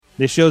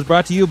This show is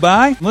brought to you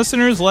by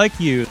listeners like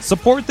you.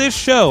 Support this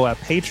show at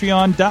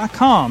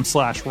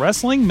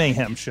patreon.com/Wrestling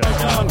Mayhem Show.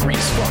 Hungry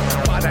as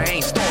fuck, but I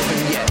ain't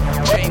starving yet.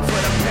 Chain for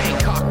the pain,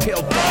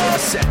 cocktail bar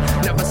set.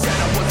 Never said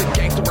I was a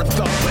gangster or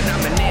thug, but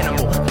I'm an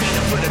animal.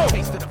 For the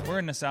taste of the... We're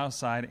in the South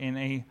Side in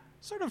a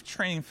sort of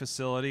training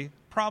facility.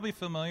 Probably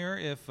familiar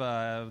if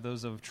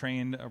those have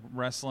trained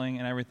wrestling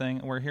and everything.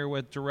 We're here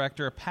with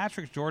director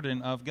Patrick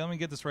Jordan of, let me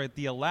get this right,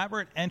 the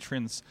elaborate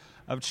entrance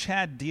of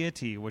Chad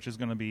Deity, which is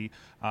going to be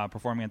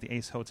performing at the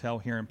Ace Hotel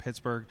here in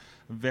Pittsburgh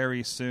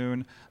very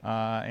soon.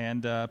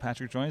 And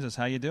Patrick joins us.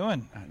 How you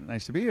doing?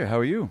 Nice to be here. How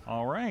are you?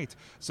 All right.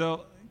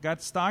 So,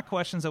 got stock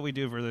questions that we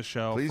do for this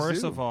show. Please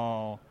First do. of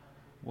all,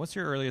 what's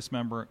your earliest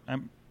memory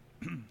of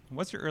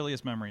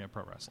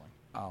pro wrestling?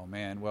 Oh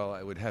man, well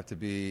it would have to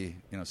be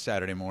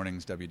Saturday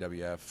mornings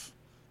WWF,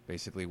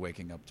 basically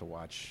waking up to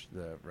watch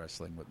the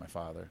wrestling with my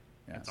father.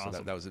 Yeah, That's so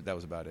awesome. that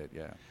was about it.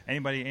 Yeah.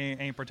 Anybody,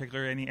 any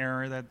particular, any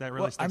era that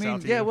really sticks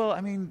out to yeah, you? well,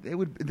 I mean, it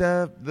would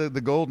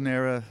the golden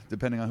era,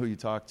 depending on who you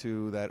talk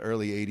to. That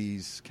early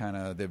 '80s, kind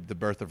of the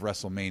birth of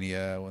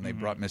WrestleMania when they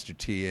brought Mr.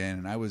 T in,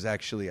 and I was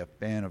actually a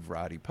fan of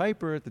Roddy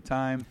Piper at the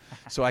time,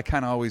 so I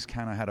always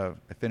had a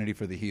affinity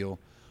for the heel.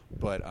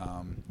 But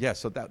yeah,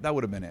 so that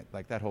would have been it.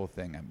 Like that whole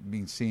thing. I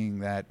mean, seeing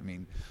that. I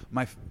mean,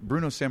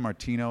 Bruno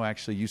Sammartino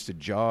actually used to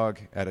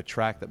jog at a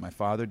track that my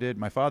father did.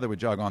 My father would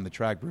jog on the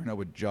track. Bruno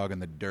would jog in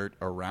the dirt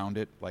around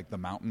it, like the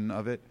mountain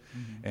of it.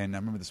 And I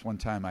remember this one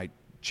time I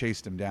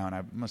chased him down.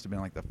 I must have been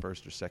like the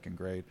first or second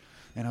grade,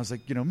 and I was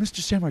like, Mr.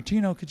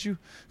 Sammartino, could you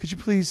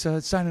please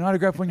sign an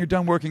autograph when you're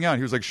done working out?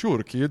 He was like,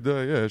 sure, kid.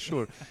 Yeah,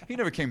 sure. He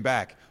never came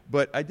back,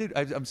 but I did.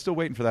 I'm still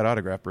waiting for that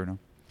autograph, Bruno.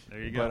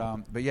 There you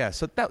go. But yeah,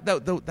 so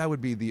that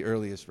would be the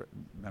earliest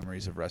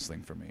memories of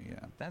wrestling for me.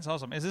 Yeah. That's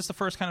awesome. Is this the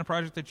first kind of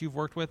project that you've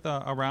worked with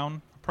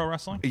around pro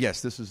wrestling?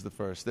 Yes, this is the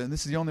first, and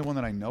this is the only one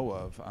that I know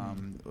of.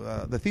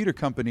 The theater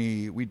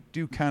company, we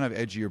do kind of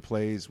edgier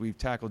plays. We've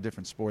tackled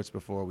different sports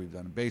before. We've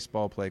done a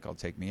baseball play called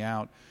Take Me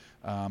Out.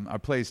 Our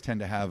plays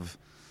tend to have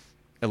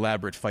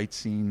elaborate fight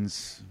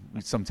scenes.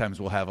 Sometimes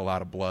we'll have a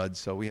lot of blood,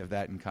 so we have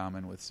that in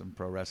common with some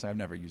pro wrestling. I've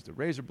never used a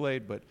razor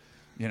blade, but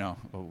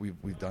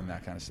we've done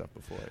that kind of stuff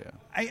before. Yeah,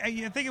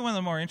 I think one of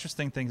the more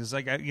interesting things is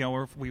like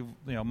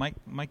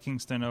Mike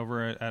Kingston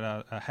over at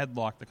a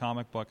Headlock, the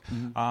comic book.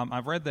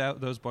 I've read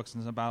those books,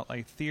 and it's about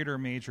a theater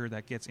major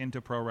that gets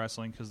into pro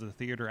wrestling because of the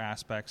theater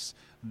aspects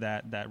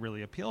that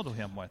really appeal to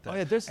him with it. Oh,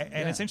 yeah,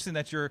 it's interesting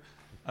that you're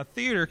a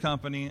theater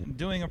company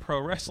doing a pro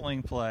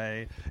wrestling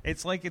play.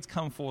 It's like it's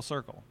come full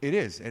circle. It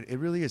is. It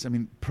really is. I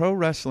mean, pro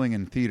wrestling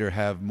and theater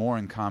have more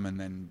in common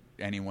than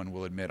anyone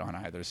will admit on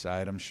either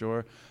side, I'm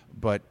sure.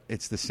 But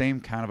it's the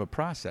same kind of a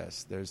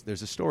process. There's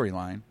a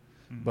storyline,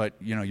 but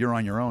you're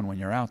on your own when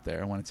you're out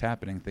there. When it's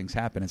happening, things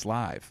happen. It's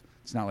live.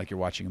 It's not like you're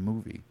watching a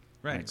movie.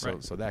 Right.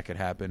 So that could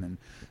happen. And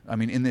I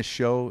mean, in this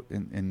show,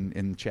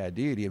 in Chad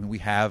Deity, I mean, we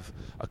have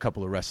a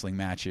couple of wrestling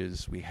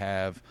matches. We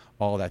have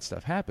all that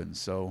stuff happens.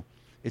 So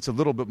it's a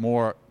little bit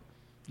more,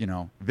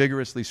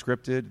 vigorously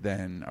scripted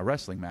than a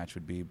wrestling match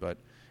would be, but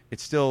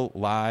it's still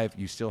live.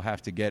 You still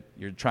have to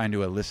you're trying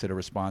to elicit a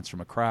response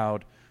from a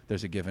crowd.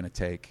 There's a give and a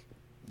take,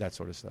 that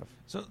sort of stuff.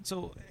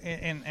 So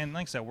and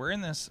like I said, we're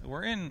in like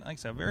I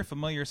said, a very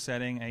familiar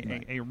setting,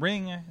 a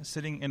ring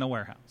sitting in a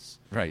warehouse.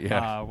 Right,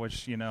 yeah.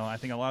 Which, I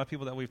think a lot of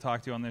people that we've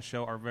talked to on this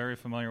show are very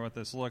familiar with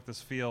this look,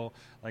 this feel.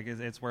 Like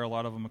it's where a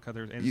lot of them, because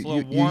it's a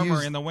little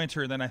warmer in the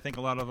winter than I think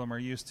a lot of them are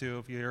used to.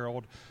 If you hear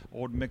old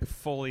Mick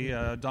Foley,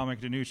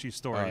 Dominic DeNucci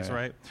stories,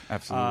 right?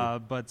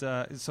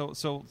 Absolutely.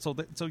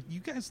 So you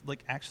guys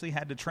actually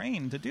had to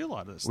train to do a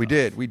lot of this. We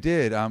did.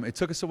 It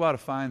took us a while to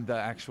find the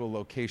actual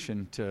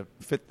location to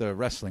fit the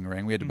wrestling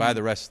ring. We had to buy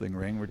the wrestling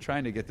ring. We're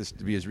trying to get this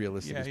to be as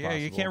realistic as possible. Yeah,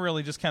 you can't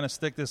really just kind of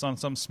stick this on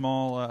some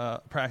small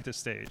practice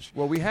stage.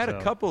 Well, we had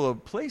a couple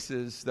of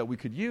places that we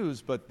could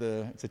use, but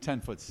it's a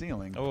 10-foot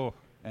ceiling. Oh.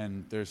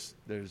 And this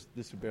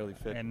would barely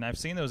fit. And I've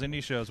seen those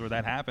indie shows where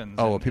that happens.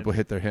 Oh, well, people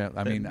hit their head.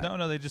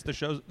 The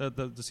shows,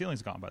 the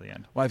ceiling's gone by the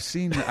end. Well, I've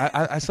seen.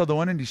 I saw the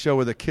one indie show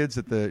where the kids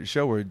at the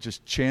show were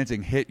just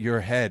chanting, "Hit your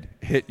head,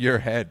 hit your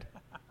head."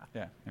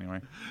 Yeah.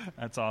 Anyway,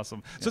 that's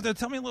awesome. Yeah. So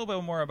tell me a little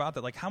bit more about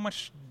that. Like, how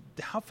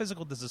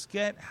physical does this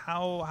get?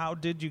 How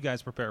did you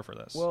guys prepare for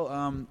this?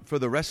 Well, for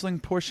the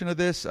wrestling portion of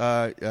this,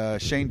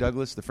 Shane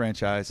Douglas, the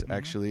franchise,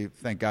 actually,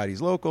 thank God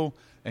he's local,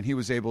 and he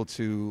was able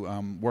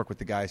to work with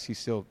the guys. He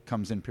still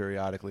comes in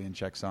periodically and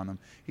checks on them.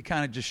 He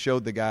kind of just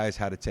showed the guys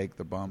how to take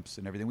the bumps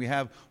and everything. We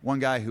have one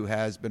guy who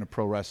has been a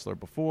pro wrestler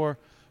before,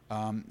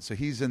 so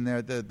he's in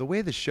there. The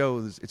way the show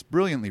is, it's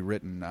brilliantly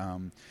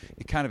written.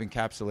 It kind of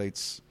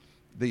encapsulates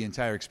the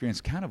entire experience,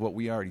 kind of what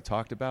we already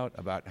talked about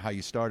how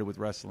you started with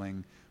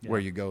wrestling, where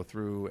you go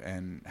through,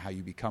 and how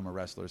you become a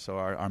wrestler. So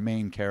our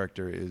main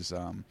character is,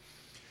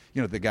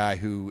 the guy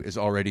who is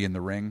already in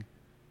the ring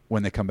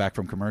when they come back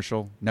from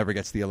commercial, never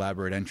gets the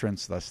elaborate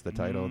entrance, thus the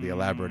title, The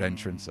Elaborate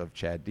Entrance of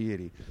Chad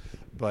Deity.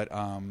 But,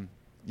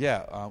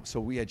 so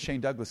we had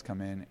Shane Douglas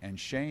come in, and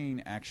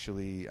Shane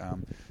actually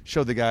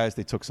showed the guys,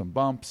 they took some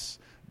bumps,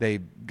 they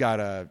got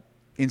a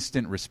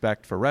instant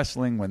respect for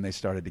wrestling when they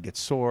started to get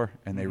sore,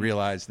 and they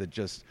realized that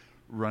just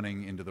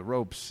running into the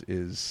ropes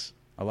is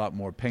a lot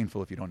more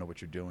painful if you don't know what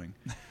you're doing.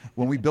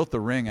 When we built the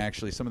ring,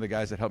 actually, some of the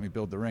guys that helped me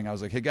build the ring, I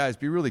was like, hey, guys,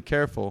 be really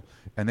careful.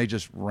 And they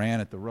just ran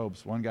at the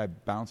ropes. One guy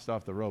bounced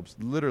off the ropes,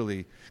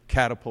 literally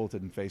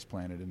catapulted and face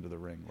planted into the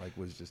ring, like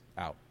was just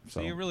out. So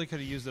you really could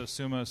have used those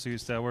sumo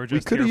suits that were we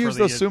just could have used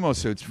those sumo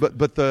suits.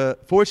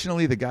 But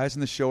fortunately, the guys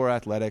in the show are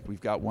athletic. We've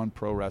got one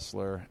pro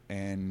wrestler,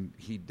 and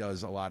he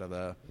does a lot of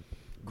the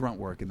grunt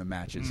work in the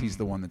matches. He's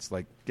the one that's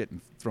like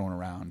getting thrown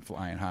around,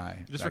 flying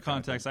high. Just for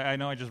context, I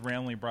know I just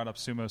randomly brought up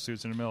sumo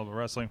suits in the middle of a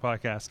wrestling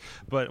podcast,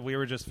 but we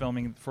were just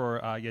filming for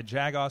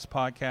Jagos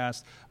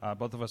podcast.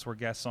 Both of us were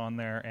guests on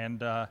there,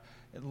 and a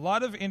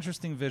lot of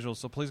interesting visuals.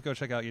 So please go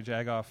check out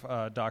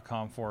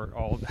yajagoff.com for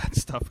all of that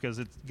stuff because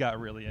it got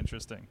really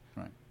interesting.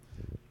 Right.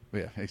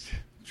 Yeah, it's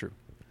true.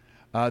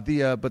 But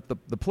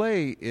the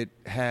play, it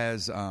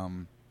has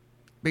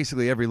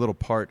basically every little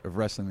part of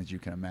wrestling that you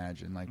can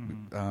imagine. Like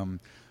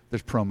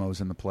there's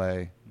promos in the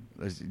play,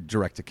 there's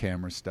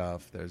direct-to-camera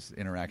stuff, there's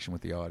interaction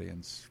with the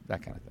audience,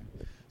 that kind of thing.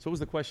 So what was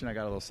the question? I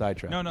got a little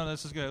sidetracked. No,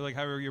 this is good. Like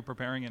how are you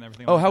preparing and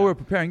everything? Oh, how we're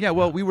preparing? Yeah,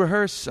 well, we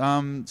rehearse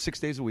 6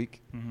 days a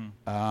week,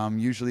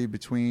 usually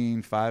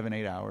between 5 and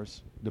 8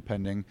 hours,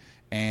 depending.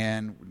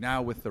 And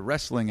now with the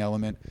wrestling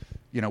element,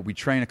 we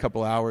train a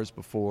couple hours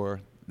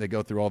before. They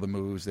go through all the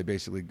moves. They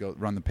basically go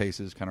run the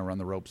paces, kind of run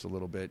the ropes a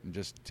little bit, and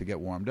just to get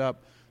warmed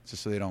up,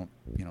 just so they don't,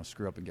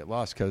 screw up and get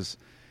lost. Because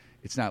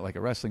it's not like a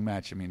wrestling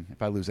match. I mean,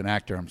 if I lose an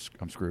actor,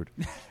 I'm screwed.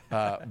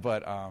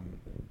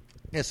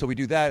 Yeah, so we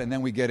do that, and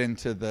then we get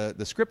into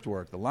the script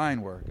work, the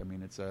line work. I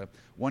mean, it's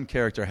one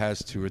character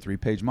has 2 or 3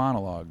 page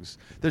monologues.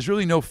 There's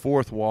really no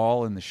fourth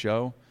wall in the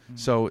show.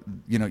 So,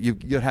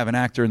 you'll have an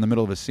actor in the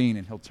middle of a scene,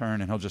 and he'll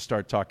turn, and he'll just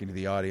start talking to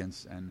the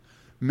audience and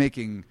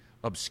making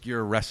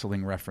obscure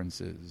wrestling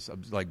references,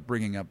 like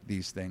bringing up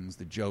these things,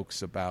 the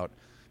jokes about,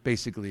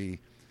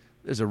 basically,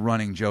 there's a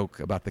running joke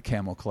about the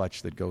camel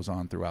clutch that goes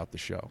on throughout the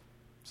show.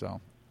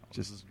 So,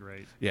 this is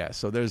great. Yeah,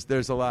 so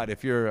there's a lot.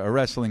 If you're a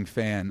wrestling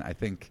fan, I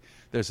think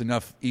there's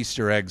enough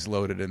Easter eggs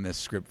loaded in this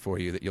script for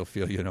you that you'll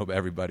feel you know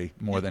everybody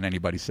more than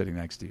anybody sitting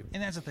next to you.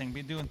 And that's the thing.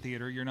 Being doing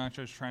theater, you're not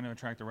just trying to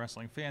attract the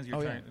wrestling fans.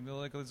 You're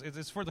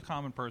it's for the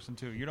common person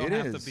too. You don't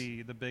have to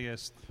be the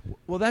biggest.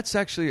 Well, that's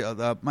actually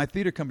my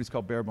theater company's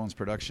called Bare Bones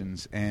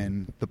Productions,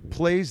 and the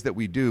plays that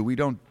we do, we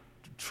don't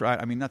try.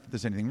 I mean, not that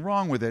there's anything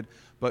wrong with it,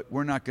 but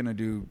we're not going to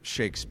do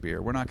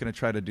Shakespeare. We're not going to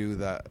try to do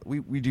that.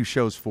 We do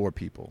shows for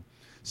people.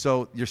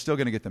 So you're still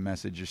going to get the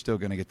message. You're still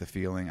going to get the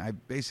feeling. I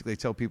basically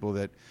tell people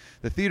that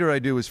the theater I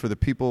do is for the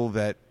people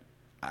that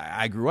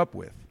I grew up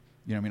with.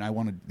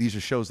 These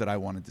are shows that I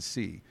wanted to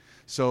see.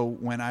 So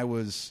when I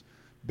was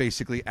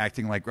basically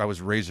acting like I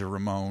was Razor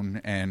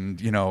Ramon and,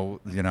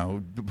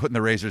 putting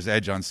the razor's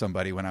edge on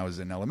somebody when I was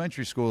in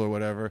elementary school or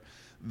whatever,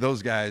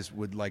 those guys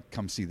would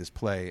come see this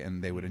play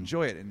and they would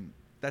enjoy it. And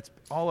that's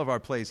all of our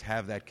plays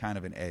have that kind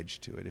of an edge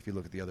to it if you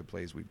look at the other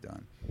plays we've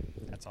done.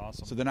 That's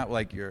awesome. So they're not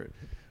like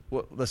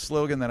well, the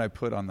slogan that I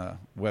put on the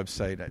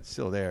website, it's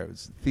still there.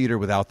 It's theater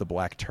without the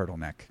black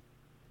turtleneck.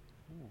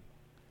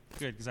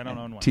 Good, because I don't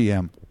own one.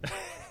 TM.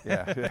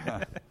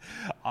 Yeah.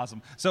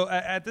 Awesome. So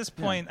at this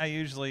point, I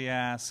usually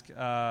ask, what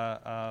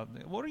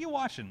are you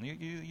watching?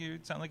 You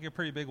sound like you're a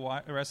pretty big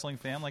wrestling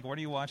fan. Like, what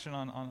are you watching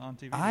on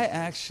TV? I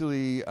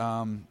actually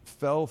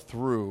fell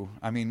through.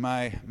 I mean,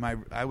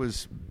 I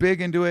was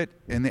big into it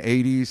in the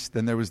 80s.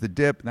 Then there was the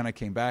dip. Then I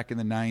came back in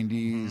the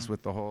 90s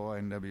with the whole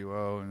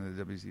NWO and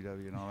the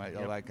WCW and all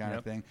that kind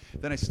of thing.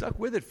 Then I stuck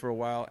with it for a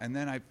while, and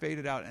then I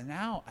faded out. And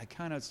now I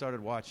kind of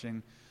started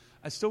watching.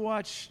 I still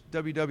watch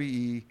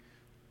WWE.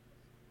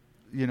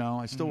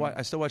 I still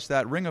watch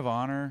that. Ring of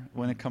Honor,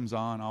 when it comes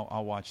on,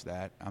 I'll watch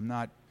that. I'm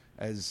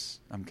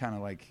kind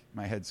of like,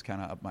 my head's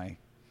kind of up my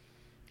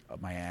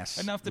ass.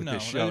 Enough to know.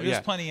 This show.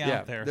 There's plenty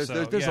out there. There's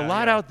a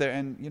lot out there,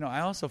 and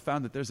I also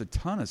found that there's a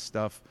ton of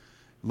stuff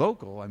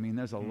local. I mean,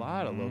 there's a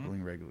lot of local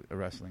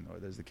wrestling.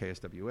 There's the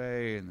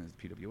KSWA and there's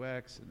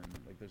PWX, and then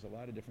there's a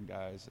lot of different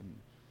guys.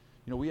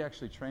 And we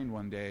actually trained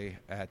one day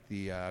at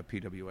the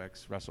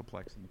PWX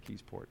WrestlePlex in the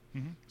Keysport.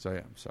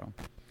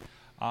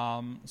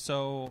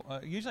 So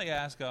usually I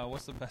ask,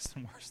 what's the best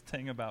and worst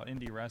thing about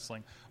indie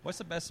wrestling? What's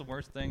the best and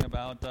worst thing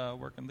about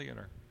working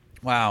theater?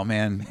 Wow,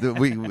 man!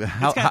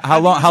 How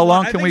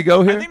long can we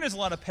go here? I think there's a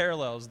lot of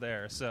parallels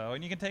there. So,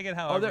 and you can take it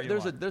however you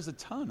want. There's a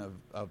ton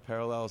of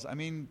parallels. I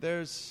mean,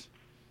 am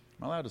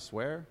I allowed to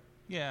swear?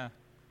 Yeah.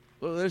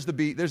 Well, there's the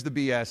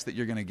BS that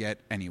you're going to get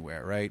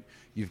anywhere, right?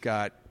 You've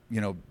got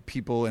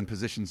people in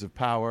positions of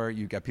power.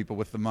 You've got people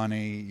with the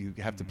money. You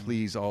have to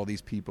please all these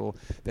people.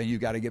 Then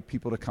you've got to get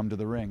people to come to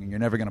the ring, and you're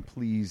never going to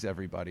please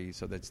everybody.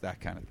 So that's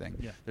that kind of thing.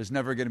 Yeah. There's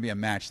never going to be a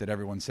match that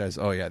everyone says,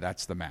 "Oh yeah,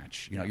 that's the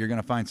match." You're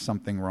going to find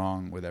something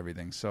wrong with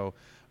everything. So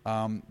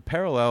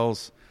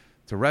parallels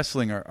to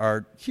wrestling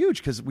are huge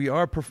because we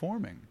are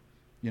performing.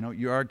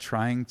 You are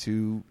trying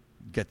to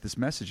get this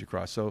message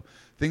across. So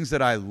things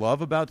that I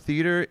love about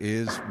theater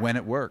is when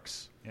it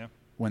works. Yeah.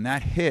 When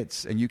that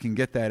hits and you can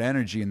get that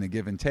energy in the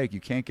give and take, you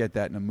can't get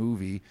that in a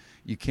movie.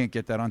 You can't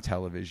get that on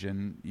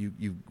television.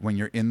 You when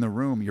you're in the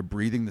room, you're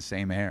breathing the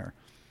same air.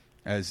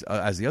 as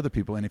the other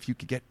people. And if you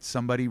could get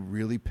somebody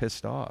really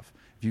pissed off,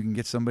 if you can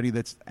get somebody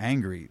that's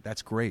angry,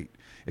 that's great.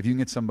 If you can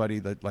get somebody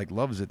that like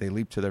loves it, they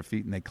leap to their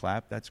feet and they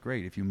clap, that's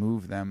great. If you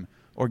move them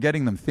or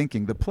getting them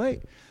thinking, the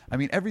play. I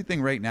mean,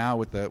 everything right now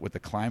with the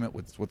climate,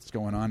 with what's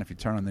going on, if you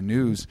turn on the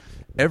news,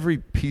 every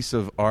piece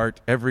of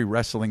art, every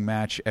wrestling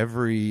match,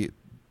 every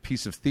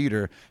piece of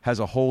theater has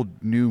a whole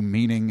new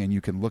meaning, and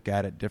you can look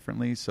at it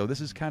differently. So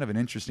this is kind of an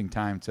interesting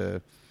time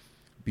to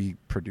be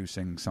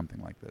producing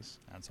something like this.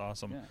 That's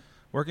awesome. Yeah.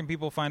 Where can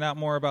people find out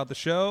more about the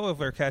show if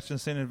they're catching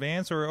this in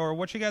advance, or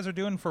what you guys are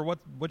doing for what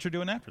you're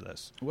doing after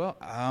this? Well,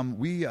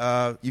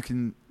 you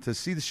can, to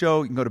see the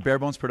show, you can go to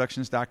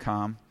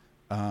barebonesproductions.com.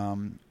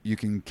 You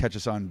can catch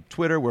us on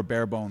Twitter. We're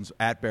Barebones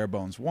at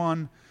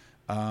Barebones1.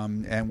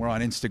 And we're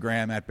on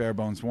Instagram at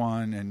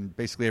Barebones1, and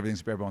basically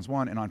everything's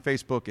Barebones1. And on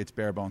Facebook, it's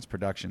Barebones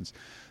Productions.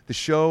 The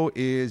show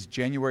is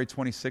January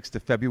 26th to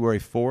February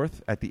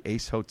 4th at the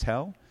Ace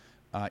Hotel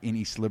in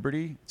East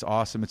Liberty. It's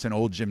awesome. It's an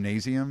old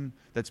gymnasium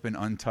that's been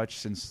untouched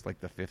since like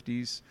the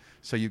 50s.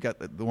 So you've got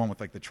the one with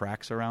like the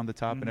tracks around the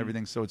top and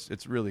everything. So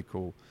it's really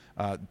cool.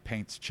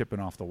 Paint's chipping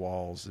off the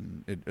walls,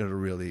 and it'll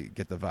really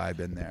get the vibe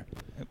in there.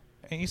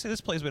 And you said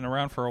this play's been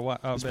around for a while.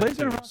 This play's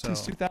been around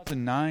since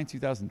 2009,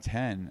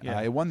 2010.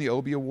 Yeah. It won the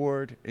Obie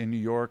Award in New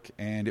York,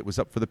 and it was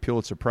up for the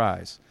Pulitzer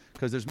Prize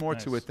because there's more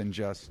to it than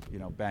just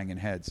banging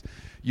heads.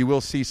 You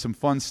will see some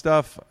fun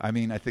stuff. I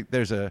mean, I think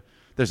there's a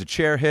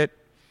chair hit.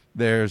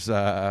 There's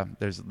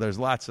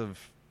lots of.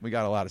 We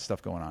got a lot of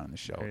stuff going on in the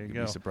show. There you You'd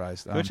go. be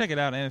surprised. Go check it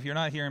out. And if you're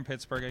not here in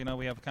Pittsburgh,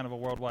 we have kind of a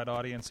worldwide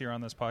audience here on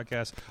this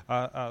podcast.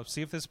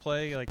 See if this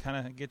play,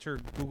 kind of get your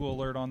Google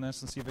alert on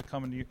this and see if it's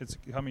coming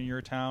to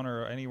your town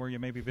or anywhere you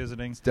may be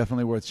visiting. It's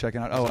definitely worth checking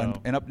out. Oh,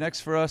 and up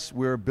next for us,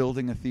 we're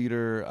building a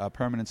theater,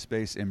 permanent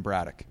space in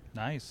Braddock.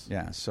 Nice.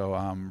 Yeah, so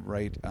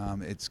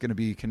it's going to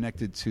be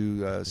connected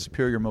to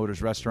Superior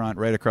Motors Restaurant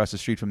right across the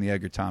street from the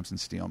Edgar Thompson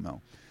Steel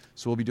Mill.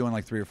 So we'll be doing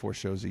like 3 or 4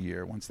 shows a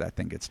year once that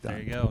thing gets done.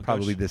 There you go.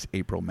 Probably this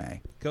April,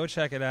 May. Go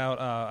check it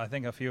out. I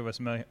think a few of us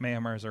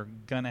Mayhemers are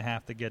going to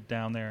have to get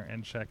down there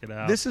and check it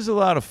out. This is a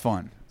lot of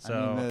fun.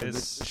 So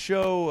the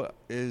show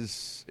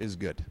is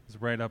good.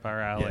 It's right up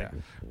our alley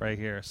right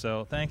here.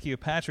 So thank you,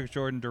 Patrick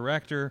Jordan,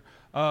 director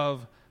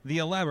of The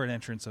Elaborate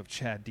Entrance of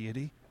Chad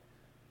Deity.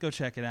 Go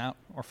check it out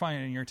or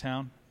find it in your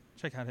town.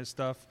 Check out his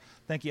stuff.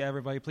 Thank you,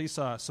 everybody. Please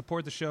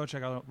support the show.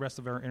 Check out the rest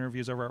of our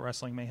interviews over at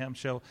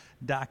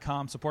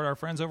WrestlingMayhemShow.com. Support our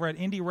friends over at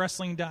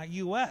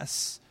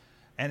IndyWrestling.us.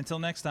 And until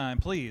next time,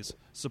 please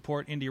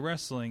support indie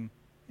wrestling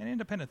and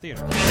independent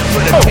theater. For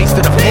the taste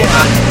of the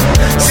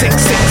blood. Sick,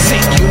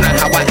 you know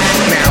how I act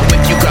now.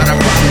 If you got a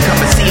problem, come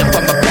and see if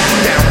I'm a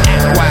back down.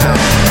 Act wild.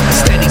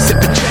 Steady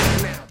sipping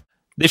check now.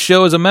 This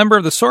show is a member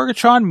of the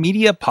Sorgatron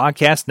Media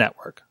Podcast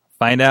Network.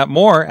 Find out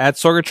more at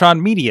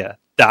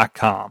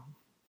sorgatronmedia.com.